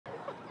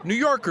New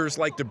Yorkers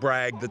like to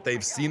brag that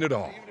they've seen it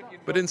all.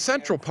 But in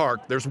Central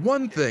Park, there's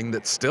one thing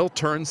that still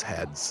turns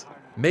heads,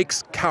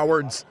 makes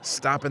cowards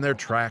stop in their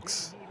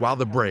tracks while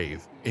the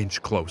brave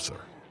inch closer.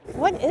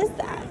 What is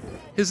that?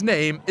 His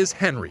name is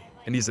Henry,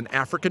 and he's an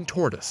African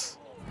tortoise.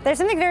 There's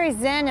something very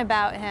zen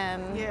about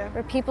him,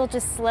 where people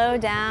just slow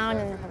down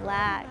and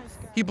relax.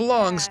 He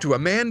belongs to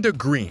Amanda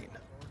Green.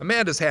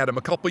 Amanda's had him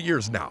a couple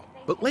years now,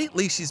 but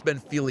lately she's been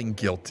feeling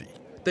guilty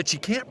that she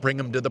can't bring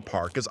him to the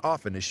park as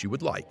often as she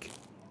would like.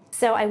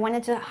 So I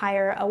wanted to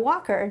hire a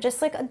walker,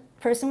 just like a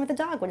person with a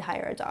dog would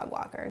hire a dog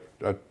walker.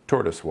 A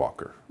tortoise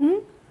walker.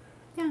 Mm-hmm.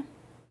 Yeah.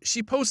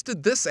 She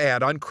posted this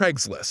ad on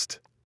Craigslist.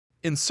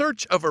 In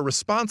search of a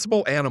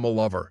responsible animal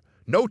lover,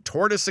 no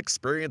tortoise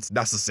experience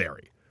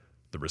necessary.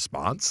 The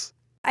response?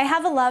 I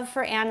have a love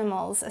for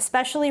animals,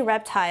 especially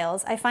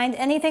reptiles. I find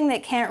anything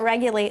that can't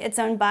regulate its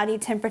own body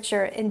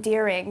temperature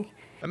endearing.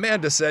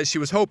 Amanda says she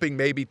was hoping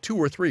maybe 2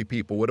 or 3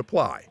 people would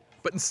apply,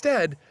 but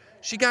instead,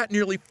 she got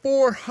nearly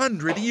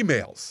 400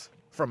 emails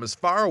from as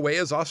far away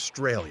as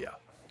Australia.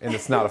 And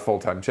it's not a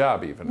full-time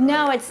job even, right?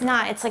 No, it's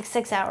not. It's like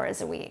 6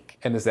 hours a week.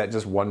 And is that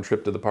just one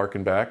trip to the park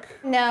and back?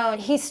 No,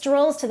 he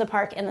strolls to the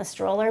park in the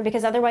stroller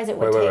because otherwise it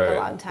would take a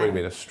long time. What do you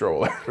mean a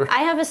stroller? I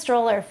have a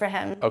stroller for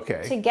him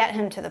to get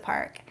him to the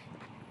park.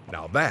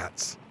 Now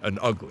that's an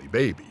ugly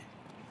baby.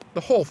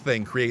 The whole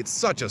thing creates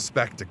such a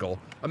spectacle.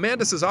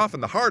 Amanda says often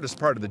the hardest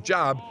part of the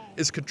job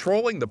is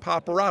controlling the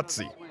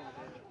paparazzi.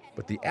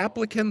 But the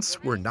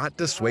applicants were not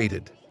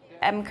dissuaded.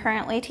 I'm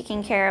currently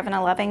taking care of an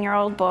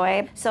 11-year-old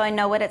boy, so I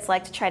know what it's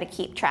like to try to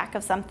keep track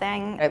of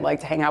something. I'd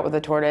like to hang out with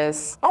a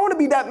tortoise. I want to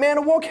be that man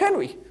to walk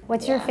Henry.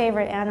 What's your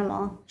favorite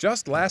animal?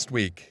 Just last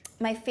week,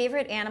 My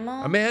favorite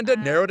animal? Amanda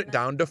narrowed it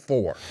down to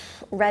 4.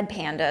 Red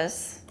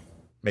pandas.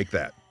 Make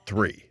that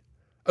 3.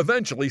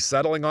 Eventually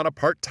settling on a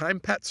part-time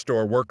pet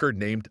store worker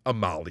named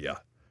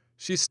Amalia.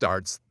 She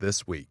starts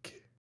this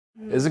week.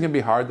 Is it going to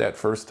be hard that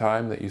first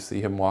time that you see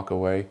him walk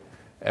away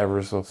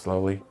ever so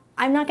slowly?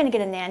 I'm not going to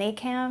get a nanny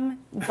cam,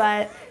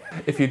 but...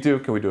 If you do,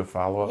 can we do a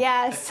follow-up?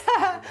 Yes.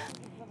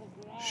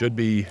 Should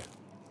be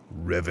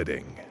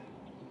riveting.